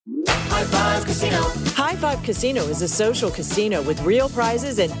High Five Casino. High Five Casino is a social casino with real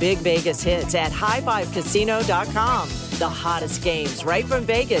prizes and big Vegas hits at highfivecasino.com. The hottest games right from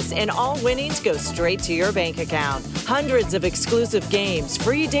Vegas, and all winnings go straight to your bank account. Hundreds of exclusive games,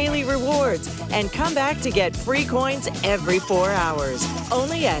 free daily rewards, and come back to get free coins every 4 hours.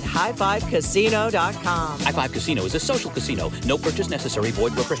 Only at highfivecasino.com. High Five Casino is a social casino. No purchase necessary.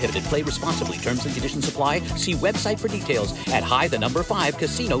 Void where prohibited. Play responsibly. Terms and conditions apply. See website for details at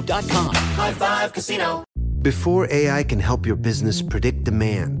high5casino.com. High Five Casino. Before AI can help your business predict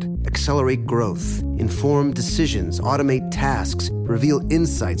demand, accelerate growth, inform decisions, automate tasks, reveal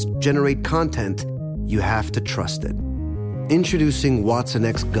insights, generate content, you have to trust it. Introducing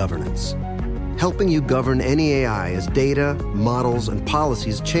watsonx Governance, helping you govern any AI as data, models, and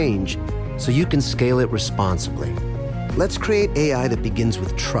policies change so you can scale it responsibly. Let's create AI that begins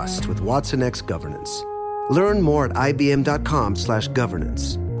with trust with watsonx Governance. Learn more at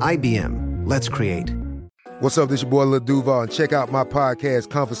ibm.com/governance. IBM. Let's create. What's up, this your boy Lil Duval, and check out my podcast,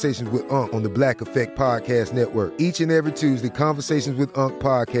 Conversations with Unc, on the Black Effect Podcast Network. Each and every Tuesday, Conversations with Unc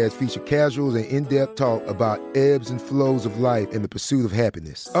podcast feature casuals and in-depth talk about ebbs and flows of life and the pursuit of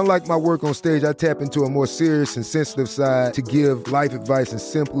happiness. Unlike my work on stage, I tap into a more serious and sensitive side to give life advice and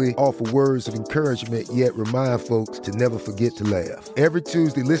simply offer words of encouragement, yet remind folks to never forget to laugh. Every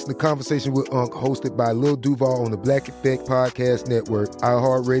Tuesday, listen to Conversation with Unc, hosted by Lil Duval on the Black Effect Podcast Network,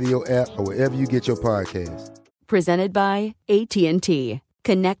 iHeartRadio app, or wherever you get your podcasts. Presented by AT&T.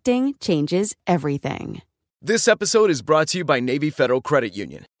 Connecting changes everything. This episode is brought to you by Navy Federal Credit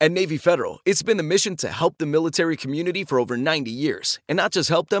Union. At Navy Federal, it's been the mission to help the military community for over 90 years. And not just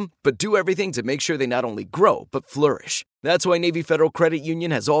help them, but do everything to make sure they not only grow, but flourish. That's why Navy Federal Credit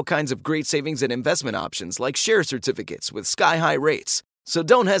Union has all kinds of great savings and investment options like share certificates with sky-high rates. So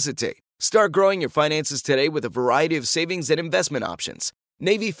don't hesitate. Start growing your finances today with a variety of savings and investment options.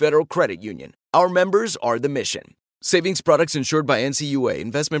 Navy Federal Credit Union. Our members are the mission. Savings products insured by NCUA.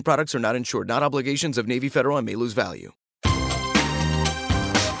 Investment products are not insured, not obligations of Navy Federal and may lose value.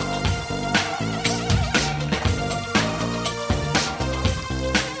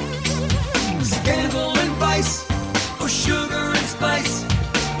 Scandal and vice, or sugar and spice.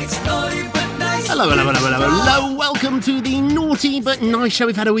 It's naughty but nice. Hello. Welcome to the Naughty But Nice show.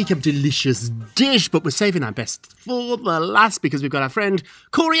 We've had a week of delicious dish, but we're saving our best for the last because we've got our friend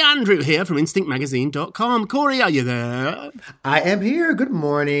Corey Andrew here from InstinctMagazine.com. Corey, are you there? I am here. Good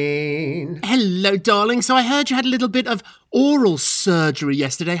morning. Hello, darling. So I heard you had a little bit of oral surgery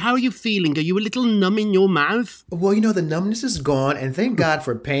yesterday. How are you feeling? Are you a little numb in your mouth? Well, the numbness is gone, and thank God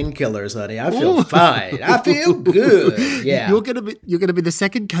for painkillers, honey. I feel fine. I feel good. Yeah. You're gonna be the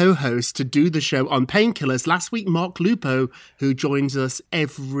second co-host to do the show on painkillers. Last week, Mark Lupo, who joins us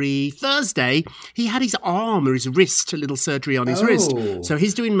every Thursday, he had his arm or his wrist, a little surgery on his wrist. So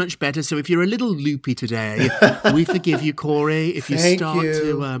he's doing much better. So if you're a little loopy today, we forgive you, Corey. If you start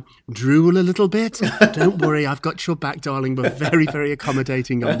to drool a little bit, don't worry, I've got your back, darling. We're very, very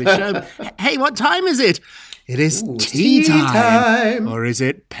accommodating on this show. Hey, what time is it? It is tea time. Or is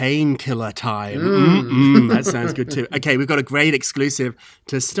it painkiller time? That sounds good too. Okay, we've got a great exclusive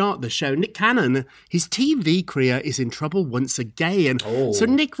to start the show. Nick Cannon, his TV career is in trouble once again. So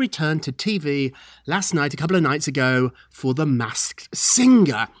Nick returned to TV last night, a couple of nights ago, for The Masked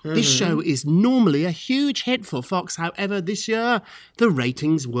Singer. This show is normally a huge hit for Fox. However, this year, the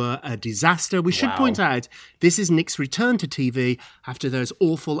ratings were a disaster. We should point out, this is Nick's return to TV after those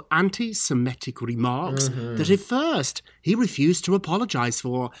awful anti-Semitic remarks that at first he refused to apologise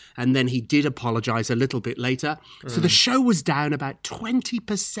for, and then he did apologise a little bit later. So the show was down about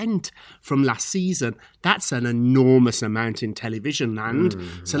 20% from last season. That's an enormous amount in television land.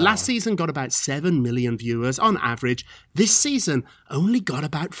 So last season got about 7 million viewers on average. This season only got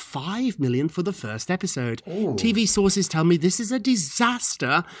about 5 million for the first episode. TV sources tell me this is a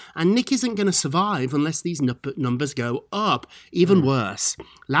disaster, and Nick isn't going to survive unless these numbers go up. Even worse,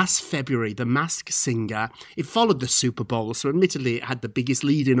 last February, The Masked Singer, it followed the Super Bowl, so admittedly it had the biggest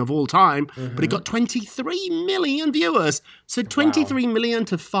lead-in of all time, but it got 23 million viewers. So 23 million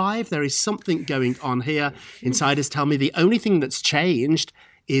to 5, there is something going on here. Insiders tell me the only thing that's changed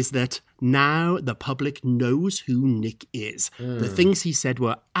is that now the public knows who Nick is. The things he said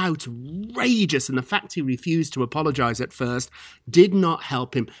were outrageous, and the fact he refused to apologise at first did not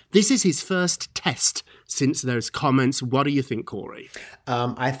help him. This is his first test since those comments. What do you think, Corey?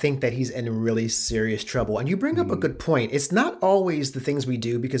 I think that he's in really serious trouble. And you bring up a good point. It's not always the things we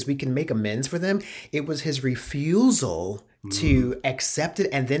do because we can make amends for them. It was his refusal to accept it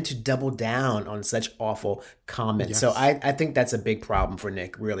and then to double down on such awful comments. Yes. So I think that's a big problem for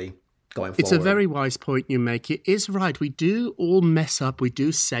Nick, really. going forward. It's a very wise point you make. It is right. We do all mess up. We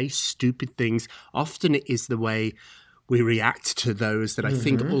do say stupid things. Often it is the way we react to those that I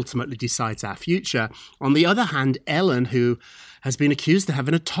think ultimately decides our future. On the other hand, Ellen, who has been accused of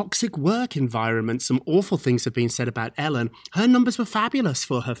having a toxic work environment, some awful things have been said about Ellen. Her numbers were fabulous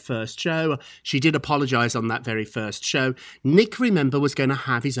for her first show. She did apologise on that very first show. Nick, remember, was going to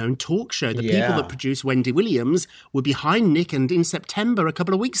have his own talk show. The people that produced Wendy Williams were behind Nick, and in September, a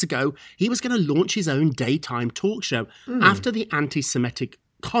couple of weeks ago, he was going to launch his own daytime talk show. After the anti-Semitic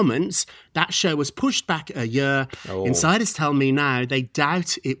comments, that show was pushed back a year. Insiders tell me now they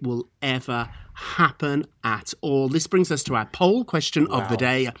doubt it will ever happen at all. This brings us to our poll question of the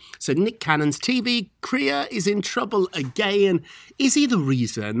day. So Nick Cannon's TV career is in trouble again. Is he the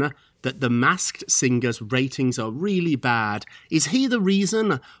reason that The Masked Singer's ratings are really bad? Is he the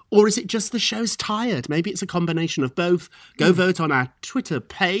reason, or is it just the show's tired? Maybe it's a combination of both. Go vote on our Twitter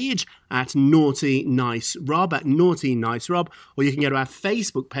page at Naughty Nice Rob, at Naughty Nice Rob, or you can go to our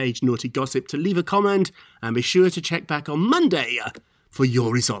Facebook page, Naughty Gossip, to leave a comment, and be sure to check back on Monday for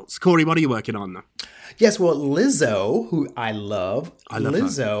your results. Corey, what are you working on? Yes, well, Lizzo, who I love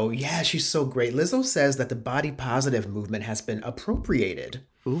Lizzo, her. Yeah, she's so great. Lizzo says that the body positive movement has been appropriated.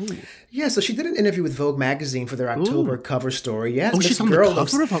 Ooh. Yeah, so she did an interview with Vogue magazine for their October cover story. Yes, she's on the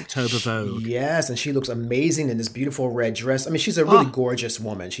cover of October Vogue. Yes, and she looks amazing in this beautiful red dress. I mean, she's a really gorgeous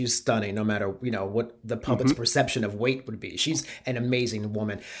woman. She's stunning, no matter what the public's perception of weight would be. She's an amazing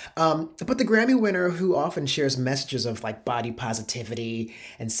woman. But the Grammy winner, who often shares messages of like body positivity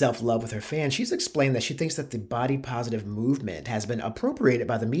and self-love with her fans, she's explained that she thinks that the body positive movement has been appropriated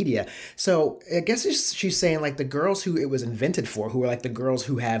by the media. So I guess she's saying like the girls who it was invented for, who are like the girls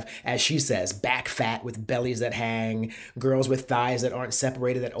who have, as she says, back fat with bellies that hang, girls with thighs that aren't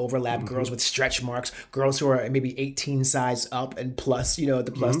separated, that overlap, girls with stretch marks, girls who are maybe 18 size up and plus,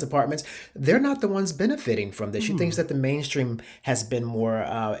 the plus departments. They're not the ones benefiting from this. She thinks that the mainstream has been more,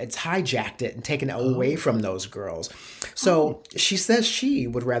 it's hijacked it and taken it away from those girls. So she says she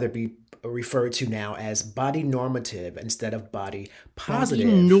would rather be referred to now as body normative instead of body positive.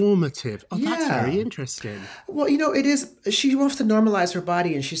 Body normative. Oh, that's very interesting. Well, it is. She wants to normalize her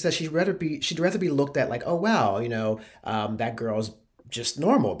body, and she says she'd rather be looked at like, oh wow, that girl's just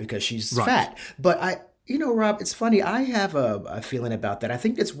normal because she's fat. But Rob, it's funny. I have a feeling about that. I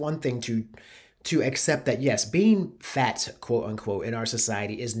think it's one thing to accept that, yes, being fat, quote unquote, in our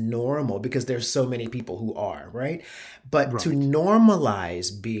society is normal because there's so many people who are, right? But to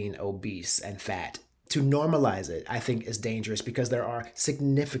normalize being obese and fat, to normalize it, I think is dangerous because there are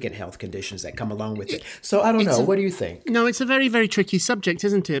significant health conditions that come along with it. So I don't know. What do you think? No, it's a very, very tricky subject,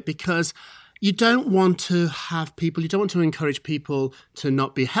 isn't it? Because you don't want to encourage people to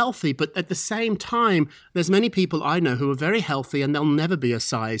not be healthy, but at the same time, there's many people I know who are very healthy and they'll never be a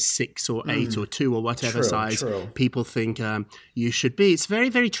size 6 or 8 or 2 or whatever size people think you should be. It's very,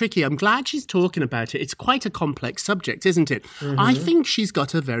 very tricky. I'm glad she's talking about it. It's quite a complex subject, isn't it? I think she's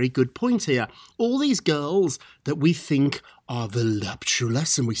got a very good point here. All these girls that we think are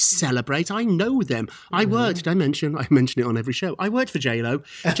voluptuous and we celebrate. I know them. I worked, I mention it on every show. I worked for J-Lo.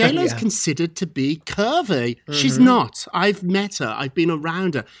 J-Lo's considered to be curvy. She's not. I've met her. I've been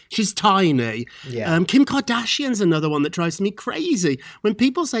around her. She's tiny. Kim Kardashian's another one that drives me crazy. When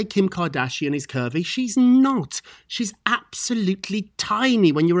people say Kim Kardashian is curvy, she's not. She's absolutely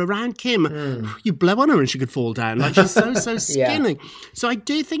tiny. When you're around Kim, you blow on her and she could fall down. Like she's so skinny. So I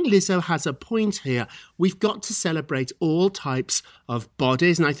do think Lizzo has a point here. We've got to celebrate all types of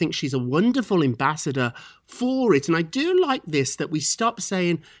bodies, and I think she's a wonderful ambassador for it. And I do like this, that we stop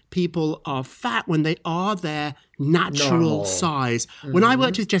saying people are fat when they are their natural size. When I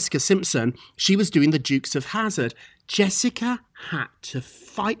worked with Jessica Simpson, she was doing the Dukes of Hazzard. Jessica had to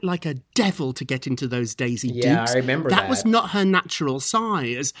fight like a devil to get into those Daisy Dukes. Yeah, I remember that. That was not her natural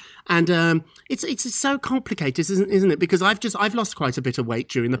size. And it's so complicated, isn't it? Because I've lost quite a bit of weight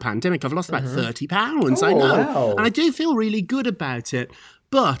during the pandemic. I've lost about 30 pounds, I know. Wow. And I do feel really good about it.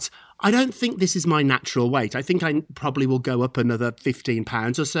 But I don't think this is my natural weight. I think I probably will go up another 15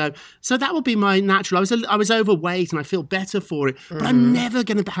 pounds or so. So that will be my natural. I was overweight and I feel better for it. But I'm never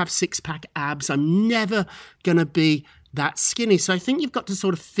going to have six-pack abs. I'm never going to be that skinny. So I think you've got to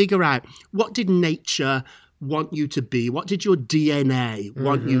sort of figure out, what did nature want you to be? What did your DNA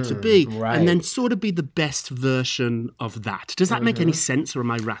want you to be? Right. And then sort of be the best version of that. Does that make any sense, or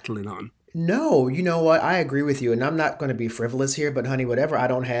am I rattling on? No, you know what? I agree with you. And I'm not going to be frivolous here, but honey, whatever I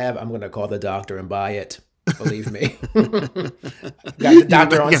don't have, I'm going to call the doctor and buy it. Believe me. Got the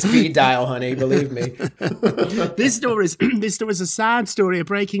doctor on speed dial, honey. Believe me. This story is a sad story of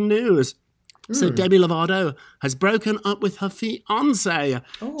breaking news. So Demi Lovato has broken up with her fiancé.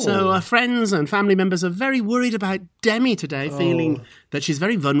 So her friends and family members are very worried about Demi today, feeling that she's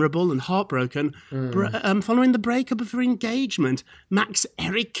very vulnerable and heartbroken following the breakup of her engagement. Max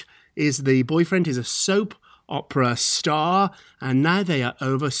Eric is the boyfriend. He's a soap opera star, and now they are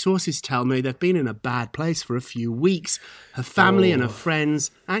over. Sources tell me they've been in a bad place for a few weeks. Her family and her friends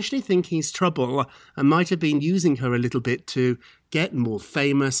actually think he's trouble and might have been using her a little bit to get more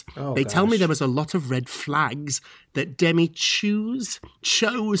famous. They tell me there was a lot of red flags that Demi chose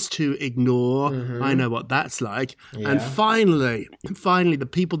to ignore. I know what that's like. Yeah. And finally, the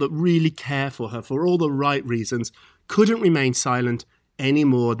people that really care for her for all the right reasons couldn't remain silent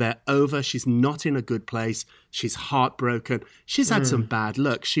anymore. They're over. She's not in a good place. She's heartbroken. She's had some bad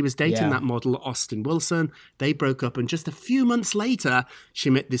luck. She was dating that model, Austin Wilson. They broke up, and just a few months later, she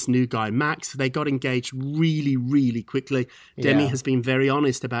met this new guy, Max. They got engaged really, really quickly. Demi has been very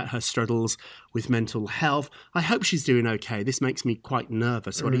honest about her struggles with mental health. I hope she's doing okay. This makes me quite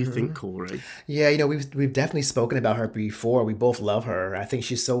nervous. What do you think, Corey? Yeah, you know, we've definitely spoken about her before. We both love her. I think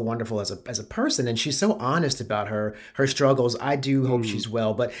she's so wonderful as a person, and she's so honest about her struggles. I do hope she's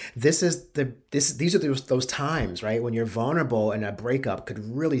well, but these are those times, right, when you're vulnerable and a breakup could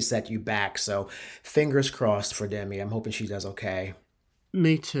really set you back. So fingers crossed for Demi. I'm hoping she does okay.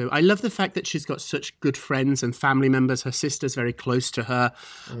 Me too. I love the fact that she's got such good friends and family members. Her sister's very close to her.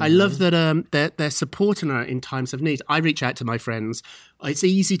 I love that they're supporting her in times of need. I reach out to my friends. It's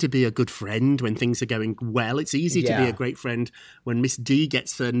easy to be a good friend when things are going well. It's easy to be a great friend when Miss D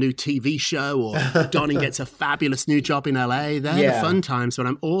gets a new TV show or Donnie gets a fabulous new job in LA. They're the fun times. But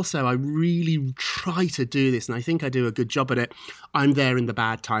I really try to do this, and I think I do a good job at it. I'm there in the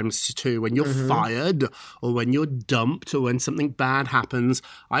bad times too. When you're fired or when you're dumped or when something bad happens,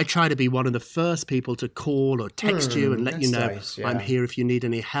 I try to be one of the first people to call or text you and let you know I'm here if you need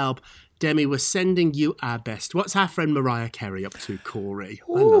any help. Demi, we're sending you our best. What's our friend Mariah Carey up to, Corey?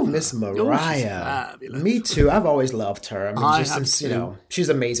 Ooh, Miss Mariah. Me too. I've always loved her. I mean, she's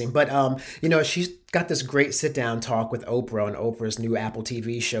amazing. But, she's got this great sit-down talk with Oprah on Oprah's new Apple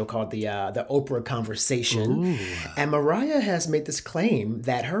TV show called the Oprah Conversation. Ooh. And Mariah has made this claim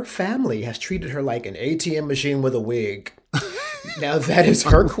that her family has treated her like an ATM machine with a wig. Now, that is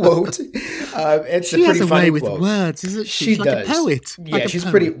her quote. It's a pretty funny quote. She has a way with words, isn't she? She's like a poet. Yeah, she's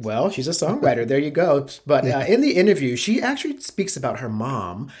pretty, well, she's a songwriter. There you go. But in the interview, she actually speaks about her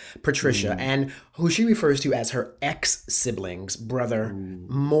mom, Patricia, and who she refers to as her ex-siblings, brother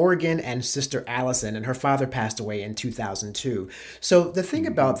Morgan and sister Allison, and her father passed away in 2002. So the thing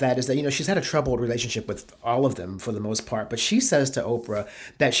about that is that, she's had a troubled relationship with all of them for the most part, but she says to Oprah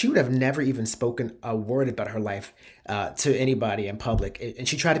that she would have never even spoken a word about her life to anybody in public. And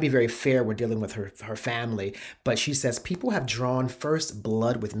she tried to be very fair when dealing with her family. But she says, people have drawn first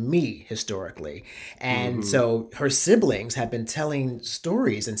blood with me historically. And so her siblings have been telling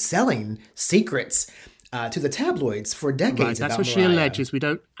stories and selling secrets to the tabloids for decades. Right, that's what Mariah. She alleges. We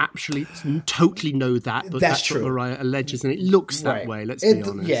don't actually totally know that, but that's true. What Mariah alleges, and it looks that way, let's be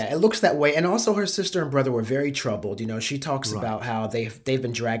honest. Yeah, it looks that way. And also her sister and brother were very troubled. She talks about how they've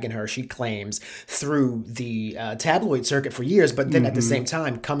been dragging her, she claims, through the tabloid circuit for years, but then at the same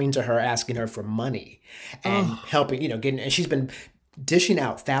time coming to her, asking her for money and helping, getting, and she's been dishing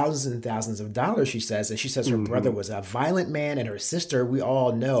out thousands and thousands of dollars, she says. And she says her brother was a violent man, and her sister, we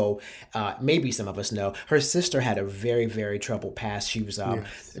all know, maybe some of us know, her sister had a very, very troubled past. She was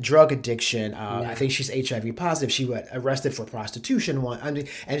drug addiction. I think she's HIV positive. She was arrested for prostitution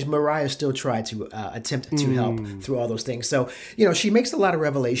and Mariah still tried to attempt to help through all those things. So, she makes a lot of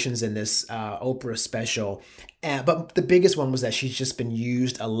revelations in this Oprah special. But the biggest one was that she's just been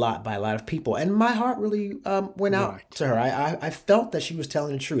used a lot by a lot of people. And my heart really went out to her. I felt that she was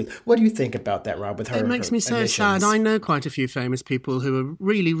telling the truth. What do you think about that, Rob, with her? It makes me so sad. I know quite a few famous people who are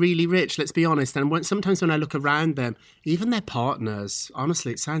really, really rich, let's be honest. And sometimes when I look around them, even their partners,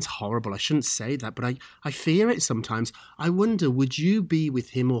 honestly, it sounds horrible. I shouldn't say that, but I fear it sometimes. I wonder, would you be with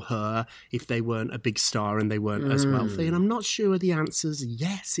him or her if they weren't a big star and they weren't as wealthy? And I'm not sure the answer's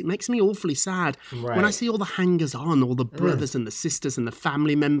yes. It makes me awfully sad. Right. When I see all the hangers-on, all the brothers and the sisters and the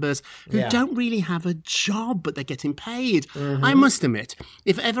family members who don't really have a job, but they're getting paid. I must admit,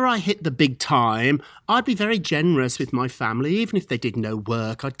 if ever I hit the big time, I'd be very generous with my family. Even if they did no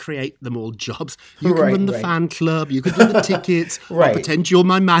work, I'd create them all jobs. You can run the fan club, you can do the tickets, I'll pretend you're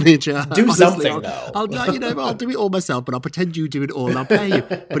my manager. Do something, though. I'll do it all myself, but I'll pretend you do it all and I'll pay you.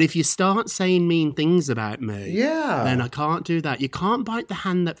 But if you start saying mean things about me, then I can't do that. You can't bite the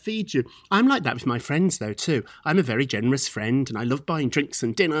hand that feeds you. I'm like that with my friends, though, too. you. I'm a very generous friend and I love buying drinks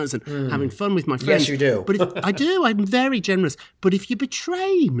and dinners and having fun with my friends. Yes, you do. But I do. I'm very generous. But if you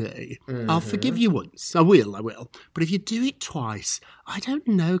betray me, I'll forgive you once. I will. But if you do it twice, I don't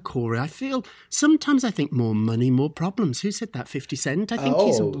know, Corey. Sometimes I think more money, more problems. Who said that? 50 Cent? I think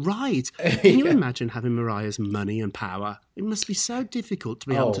he's right. Can you imagine having Mariah's money and power? It must be so difficult to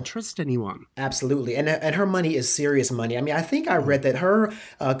be able to trust anyone. Absolutely. And her money is serious money. I mean, I think I read that her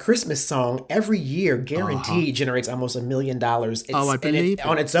Christmas song every year guaranteed generates almost $1 million I believe it.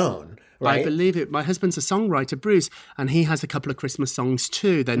 On its own. Right? I believe it. My husband's a songwriter, Bruce, and he has a couple of Christmas songs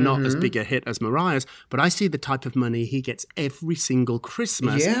too. They're not as big a hit as Mariah's, but I see the type of money he gets every single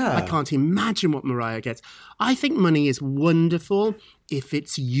Christmas. Yeah. I can't imagine what Mariah gets. I think money is wonderful if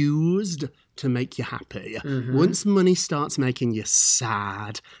it's used to make you happy. Once money starts making you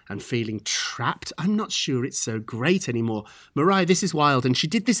sad and feeling trapped, I'm not sure it's so great anymore. Mariah, this is wild. And she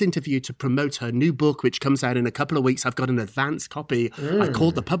did this interview to promote her new book, which comes out in a couple of weeks. I've got an advance copy. I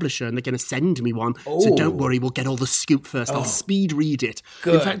called the publisher and they're going to send me one. So don't worry, we'll get all the scoop first. I'll speed read it.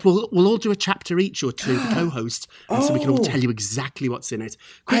 Good. In fact, we'll all do a chapter each or two, the co-host, so we can all tell you exactly what's in it.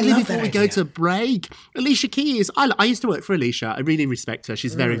 Quickly before we go to break, Alicia Keys. I used to work for Alicia. I really respect her.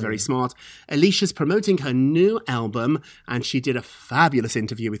 She's very, very smart. Alicia's promoting her new album, and she did a fabulous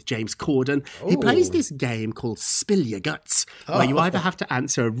interview with James Corden. He plays this game called Spill Your Guts, where you either have to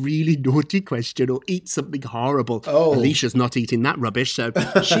answer a really naughty question or eat something horrible. Alicia's not eating that rubbish, so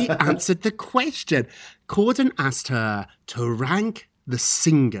she answered the question. Corden asked her to rank the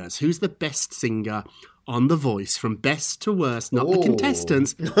singers. Who's the best singer on The Voice, from best to worst, not the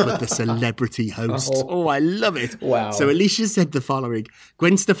contestants, but the celebrity host. I love it. Wow. So Alicia said the following: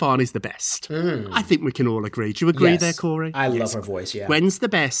 Gwen Stefani's the best. I think we can all agree. Do you agree there, Corey? I love her voice, yeah. Gwen's the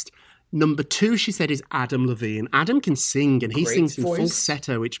best. Number 2, she said, is Adam Levine. Adam can sing, and he sings in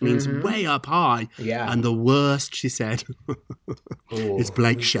falsetto, which means way up high. Yeah. And the worst, she said, is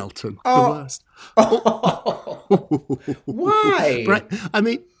Blake Shelton. The worst. Why?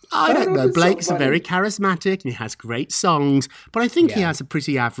 I don't know. Blake's very charismatic and he has great songs, but I think he has a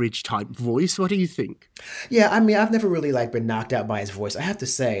pretty average type voice. What do you think? Yeah, I mean, I've never really been knocked out by his voice. I have to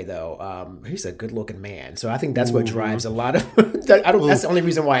say, though, he's a good-looking man. So I think that's what drives a lot of... That's the only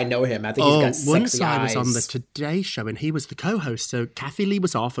reason why I know him. I think he's got sexy once I eyes. was on the Today Show and he was the co-host, so Kathy Lee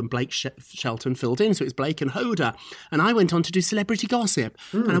was off and Blake Shelton filled in, so it was Blake and Hoda. And I went on to do Celebrity Gossip.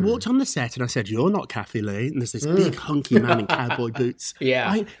 And I walked on the set and I said, "You're not Kathy Lee." And there's this big hunky man in cowboy boots.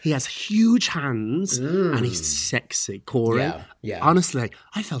 Yeah. He has huge hands and he's sexy, Corey. Yeah. Honestly,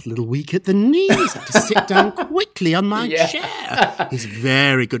 I felt a little weak at the knees. I had to sit down quickly on my chair. He's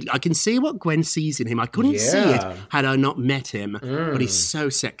very good. I can see what Gwen sees in him. I couldn't see it had I not met him, but he's so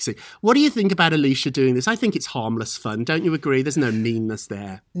sexy. What do you think about Alicia doing this? I think it's harmless fun. Don't you agree? There's no meanness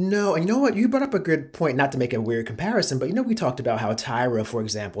there. No, and you know what? You brought up a good point, not to make a weird comparison, but we talked about how Tyra, for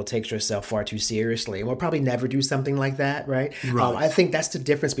example, takes herself far too seriously and will probably never do something like that, right? I think that's the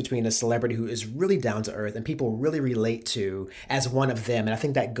difference between a celebrity who is really down to earth and people really relate to as one of them. And I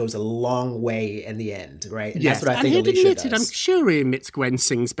think that goes a long way in the end, right? And that's what I think Alicia does. I'm sure he admits Gwen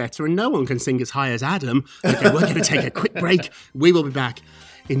sings better and no one can sing as high as Adam. Okay, we're going to take a quick break. We will be back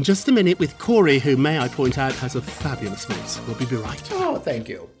in just a minute with Corey, who, may I point out, has a fabulous voice. We'll be right back. Oh, thank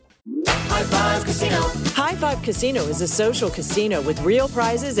you. High Five Casino. High Five Casino is a social casino with real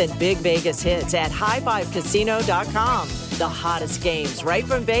prizes and big Vegas hits at highfivecasino.com. The hottest games right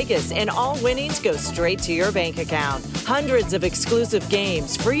from Vegas, and all winnings go straight to your bank account. Hundreds of exclusive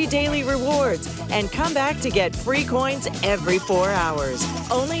games, free daily rewards, and come back to get free coins every 4 hours.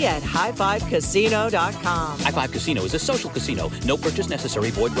 Only at highfivecasino.com. High Five Casino is a social casino. No purchase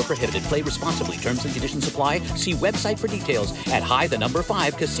necessary. Void where prohibited. Play responsibly. Terms and conditions apply. See website for details at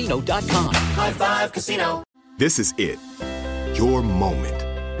high5casino.com. High Five Casino. This is it. Your moment.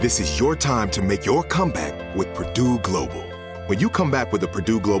 This is your time to make your comeback with Purdue Global. When you come back with a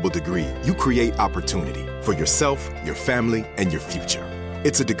Purdue Global degree, you create opportunity for yourself, your family, and your future.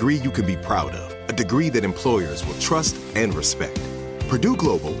 It's a degree you can be proud of, a degree that employers will trust and respect. Purdue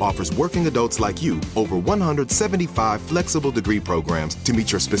Global offers working adults like you over 175 flexible degree programs to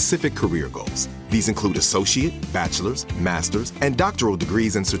meet your specific career goals. These include associate, bachelor's, master's, and doctoral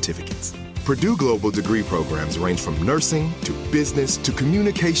degrees and certificates. Purdue Global degree programs range from nursing to business to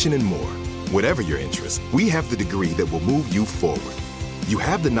communication and more. Whatever your interest, we have the degree that will move you forward. You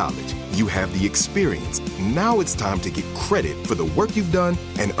have the knowledge, you have the experience. Now it's time to get credit for the work you've done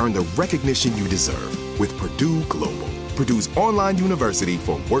and earn the recognition you deserve with Purdue Global, Purdue's online university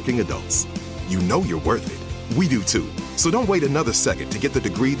for working adults. You know you're worth it. We do too. So don't wait another second to get the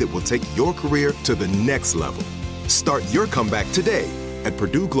degree that will take your career to the next level. Start your comeback today at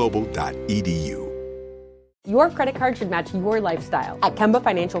purdueglobal.edu. Your credit card should match your lifestyle. At Kemba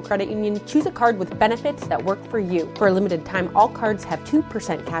Financial Credit Union, choose a card with benefits that work for you. For a limited time, all cards have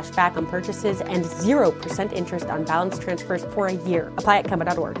 2% cash back on purchases and 0% interest on balance transfers for a year. Apply at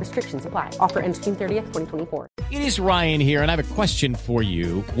Kemba.org. Restrictions apply. Offer ends June 30th, 2024. It is Ryan here, and I have a question for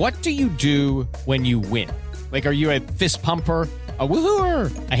you. What do you do when you win? Like, are you a fist pumper? A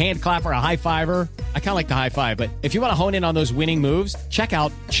woohooer, a hand clapper, a high fiver. I kind of like the high five, but if you want to hone in on those winning moves, check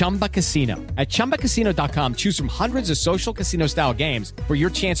out Chumba Casino. At ChumbaCasino.com, choose from hundreds of social casino style games for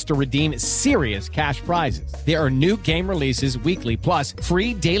your chance to redeem serious cash prizes. There are new game releases weekly, plus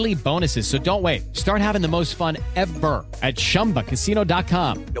free daily bonuses. So don't wait. Start having the most fun ever at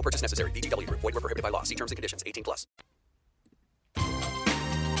ChumbaCasino.com. No purchase necessary. VGW Group. Void where prohibited by law. See terms and conditions. 18+.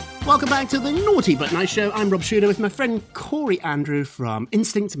 Welcome back to the Naughty But Nice Show. I'm Rob Shuter with my friend Corey Andrew from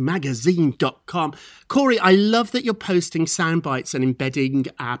InstinctMagazine.com. Corey, I love that you're posting sound bites and embedding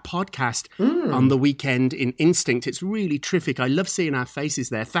our podcast on the weekend in Instinct. It's really terrific. I love seeing our faces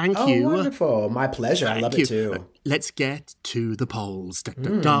there. Thank you. Oh, wonderful. My pleasure. I love it too. Let's get to the polls. Da,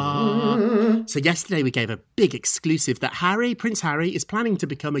 da, da. So yesterday we gave a big exclusive that Prince Harry, is planning to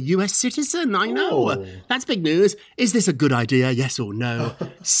become a US citizen. I know. Oh. That's big news. Is this a good idea? Yes or no?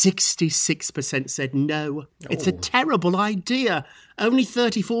 66% said no. It's a terrible idea. Only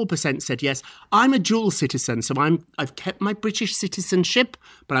 34% said yes. I'm a dual citizen, so I've kept my British citizenship,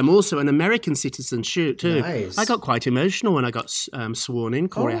 but I'm also an American citizen too. Nice. I got quite emotional when I got sworn in,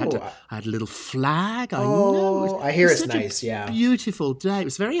 Corey. I had a little flag. I know. I hear it's such nice, yeah. Beautiful day. It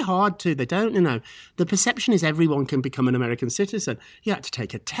was very hard too. They don't, the perception is everyone can become an American citizen. You had to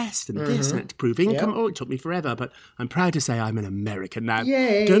take a test and this and had to prove income. Yep. Oh, it took me forever, but I'm proud to say I'm an American now.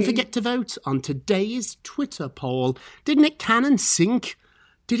 Yay. Don't forget to vote on today's Twitter poll. Did Nick Cannon sink?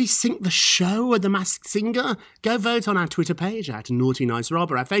 Did he sink the show with The Masked Singer? Go vote on our Twitter page at Naughty Nice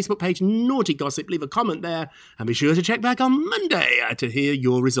Rob or our Facebook page, Naughty Gossip. Leave a comment there and be sure to check back on Monday to hear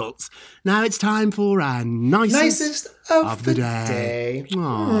your results. Now it's time for our nicest of the day.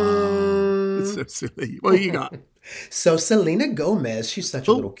 Aww, it's so silly. What you got? So Selena Gomez, she's such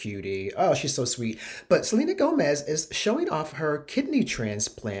a little cutie. Oh, she's so sweet. But Selena Gomez is showing off her kidney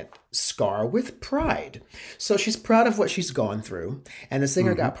transplant scar with pride. So she's proud of what she's gone through. And the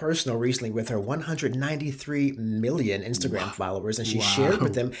singer got personal recently with her 193 million Instagram followers. And she shared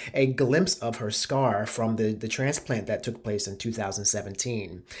with them a glimpse of her scar from the transplant that took place in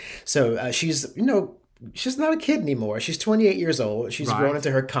 2017. So she's not a kid anymore. She's 28 years old. She's grown into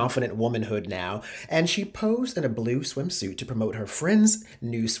her confident womanhood now. And she posed in a blue swimsuit to promote her friend's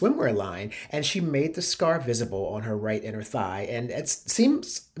new swimwear line. And she made the scar visible on her right inner thigh. And it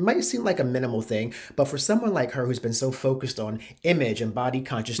might seem like a minimal thing, but for someone like her who's been so focused on image and body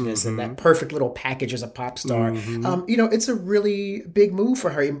consciousness and that perfect little package as a pop star, it's a really big move for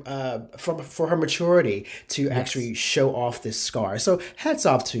her, for her maturity to actually show off this scar. So hats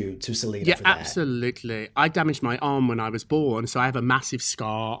off to Selena for that. Absolutely. I damaged my arm when I was born, so I have a massive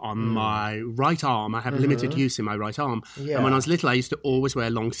scar on my right arm. I have limited use in my right arm. Yeah. And when I was little, I used to always wear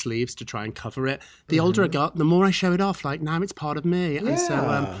long sleeves to try and cover it. The older I got, the more I show it off. Like, now it's part of me. Yeah. And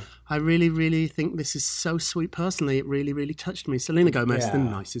so I really, really think this is so sweet personally. It really, really touched me. Selena Gomez, the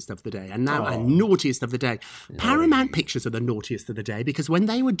nicest of the day. And now our naughtiest of the day. Paramount Pictures are the naughtiest of the day because when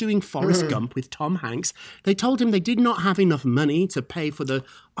they were doing Forrest Gump with Tom Hanks, they told him they did not have enough money to pay for the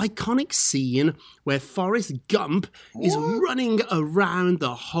iconic scene where Forrest Gump is running around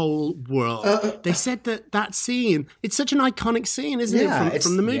the whole world. They said that scene, it's such an iconic scene, isn't it,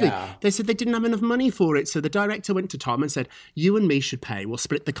 from the movie? Yeah. They said they didn't have enough money for it. So the director went to Tom and said, you and me should pay. We'll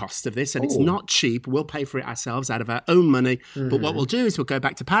split the cost of this. And it's not cheap. We'll pay for it ourselves out of our own money. But what we'll do is we'll go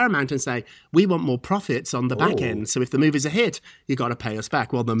back to Paramount and say, we want more profits on the back end. So if the movie's a hit, you got to pay us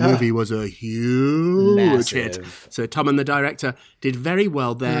back. Well, the movie was a huge hit. So Tom and the director did very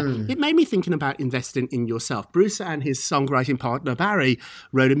well there. It made me thinking about investing in yourself. Bruce and his songwriting partner, Barry,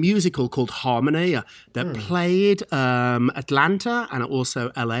 wrote a musical called Harmony that played Atlanta and also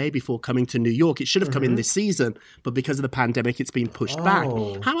LA before coming to New York. It should have come in this season, but because of the pandemic, it's been pushed back.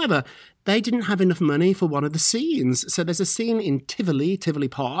 However, they didn't have enough money for one of the scenes. So there's a scene in Tivoli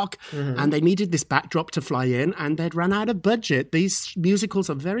Park, and they needed this backdrop to fly in, and they'd run out of budget. These musicals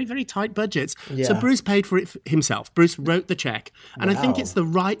are very, very tight budgets. Yeah. So Bruce paid for it himself. Bruce wrote the check. And I think it's the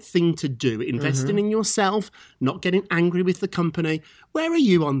right thing to do. Investing in yourself, not getting angry with the company. Where are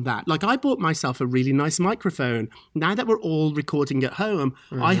you on that? Like, I bought myself a really nice microphone. Now that we're all recording at home,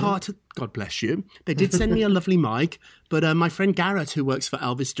 I God bless you. They did send me a lovely mic, but my friend Garrett, who works for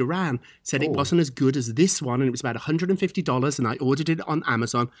Elvis Duran, said it wasn't as good as this one, and it was about $150, and I ordered it on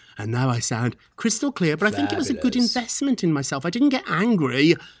Amazon, and now I sound crystal clear, but I think it was a good investment in myself. I didn't get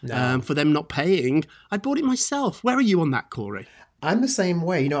angry for them not paying. I bought it myself. Where are you on that, Corey? I'm the same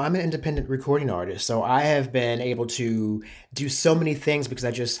way. You know, I'm an independent recording artist, so I have been able to do so many things because I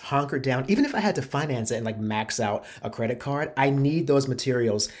just hunkered down. Even if I had to finance it and like max out a credit card, I need those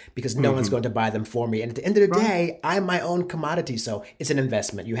materials because no one's going to buy them for me. And at the end of the day, I'm my own commodity, so it's an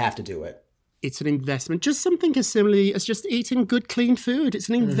investment. You have to do it. It's an investment. Just something as similarly as just eating good, clean food. It's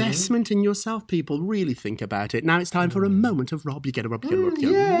an investment in yourself, people. Really think about it. Now it's time for a moment of Rob. You get a Rob, you get a Rob,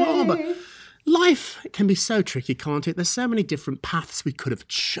 you get a Rob. Life can be so tricky, can't it? There's so many different paths we could have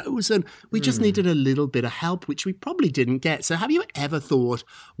chosen. We just needed a little bit of help, which we probably didn't get. So have you ever thought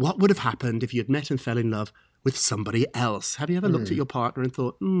what would have happened if you had met and fell in love with somebody else? Have you ever looked at your partner and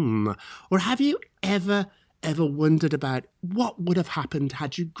thought, Or have you ever wondered about what would have happened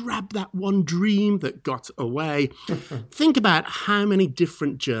had you grabbed that one dream that got away? Think about how many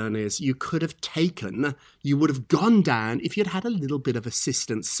different journeys you could have taken, you would have gone down if you'd had a little bit of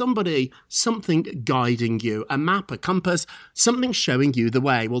assistance, somebody, something guiding you, a map, a compass, something showing you the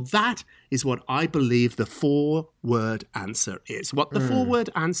way. Well, that is what I believe the 4-word answer is. What the 4-word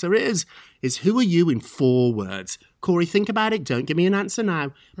answer is who are you in 4 words? Corey, think about it. Don't give me an answer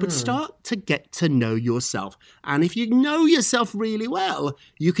now, but start to get to know yourself. And if you know yourself really well,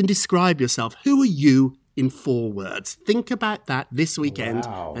 you can describe yourself. Who are you in 4 words? Think about that this weekend,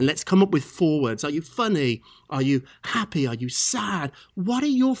 and let's come up with 4 words. Are you funny? Are you happy? Are you sad? What are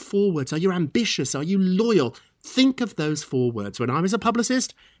your 4 words? Are you ambitious? Are you loyal? Think of those 4 words. When I was a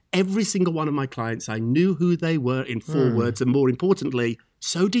publicist, every single one of my clients, I knew who they were in 4 words, and more importantly,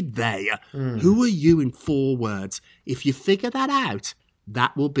 so did they. Who are you in 4 words? If you figure that out,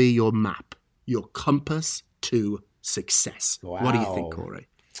 that will be your map, your compass to success. Wow. What do you think, Corey?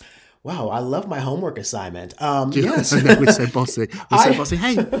 Wow, I love my homework assignment. Yes. I know, we're so bossy. We're so bossy.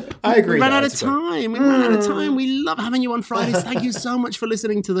 Hey, I agree. We ran out of time. We ran out of time. We love having you on Fridays. Thank you so much for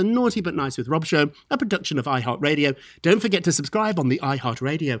listening to the Naughty But Nice with Rob show, a production of iHeartRadio. Don't forget to subscribe on the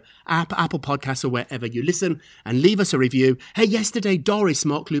iHeartRadio app, Apple Podcasts, or wherever you listen, and leave us a review. Hey, yesterday, Doris,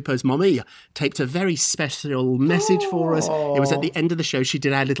 Mark Lupo's mommy, taped a very special message for us. It was at the end of the show. She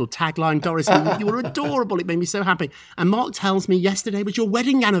did our little tagline. Doris, you were adorable. It made me so happy. And Mark tells me yesterday was your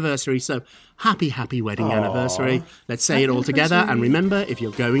wedding anniversary. So happy wedding anniversary. Let's say it all together. And remember, if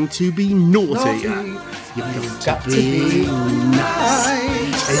you're going to be naughty, you've got to be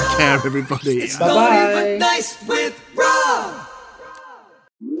nice. Take care, everybody. It's Naughty But Nice with Rob.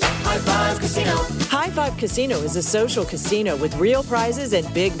 High Five Casino. High Five Casino is a social casino with real prizes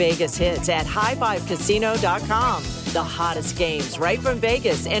and big Vegas hits at highfivecasino.com. The hottest games right from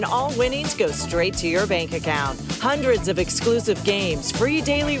Vegas, and all winnings go straight to your bank account. Hundreds of exclusive games, free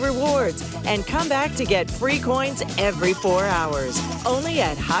daily rewards, and come back to get free coins every 4 hours. Only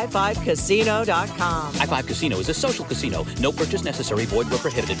at highfivecasino.com. High Five Casino is a social casino. No purchase necessary. Void where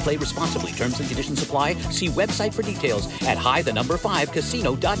prohibited. Play responsibly. Terms and conditions apply. See website for details at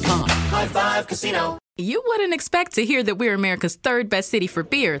high5casino.com. High Five Casino. You wouldn't expect to hear that we're America's 3rd best city for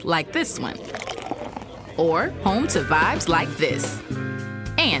beer like this one. Or home to vibes like this.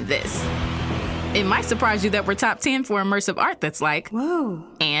 And this. It might surprise you that we're top 10 for immersive art that's like, whoa.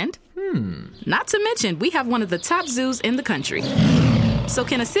 And, not to mention, we have one of the top zoos in the country. So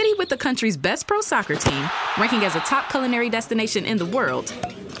can a city with the country's best pro soccer team, ranking as a top culinary destination in the world,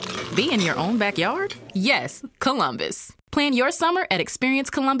 be in your own backyard? Yes, Columbus. Plan your summer at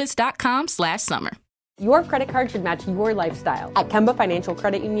experiencecolumbus.com/summer. Your credit card should match your lifestyle. At Kemba Financial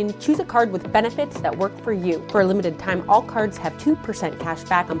Credit Union, choose a card with benefits that work for you. For a limited time, all cards have 2% cash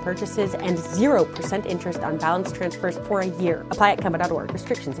back on purchases and 0% interest on balance transfers for a year. Apply at Kemba.org.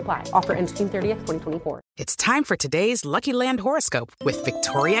 Restrictions apply. Offer ends June 30th, 2024. It's time for today's Lucky Land horoscope with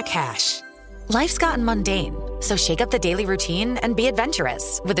Victoria Cash. Life's gotten mundane, so shake up the daily routine and be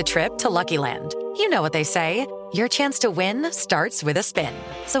adventurous with a trip to Lucky Land. You know what they say. Your chance to win starts with a spin.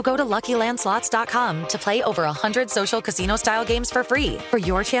 So go to LuckyLandSlots.com to play over 100 social casino-style games for free for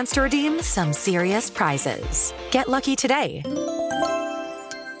your chance to redeem some serious prizes. Get lucky today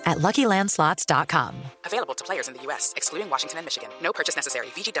at LuckyLandSlots.com. Available to players in the U.S., excluding Washington and Michigan. No purchase necessary.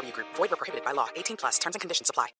 VGW Group. Void where prohibited by law. 18+. Terms and conditions apply.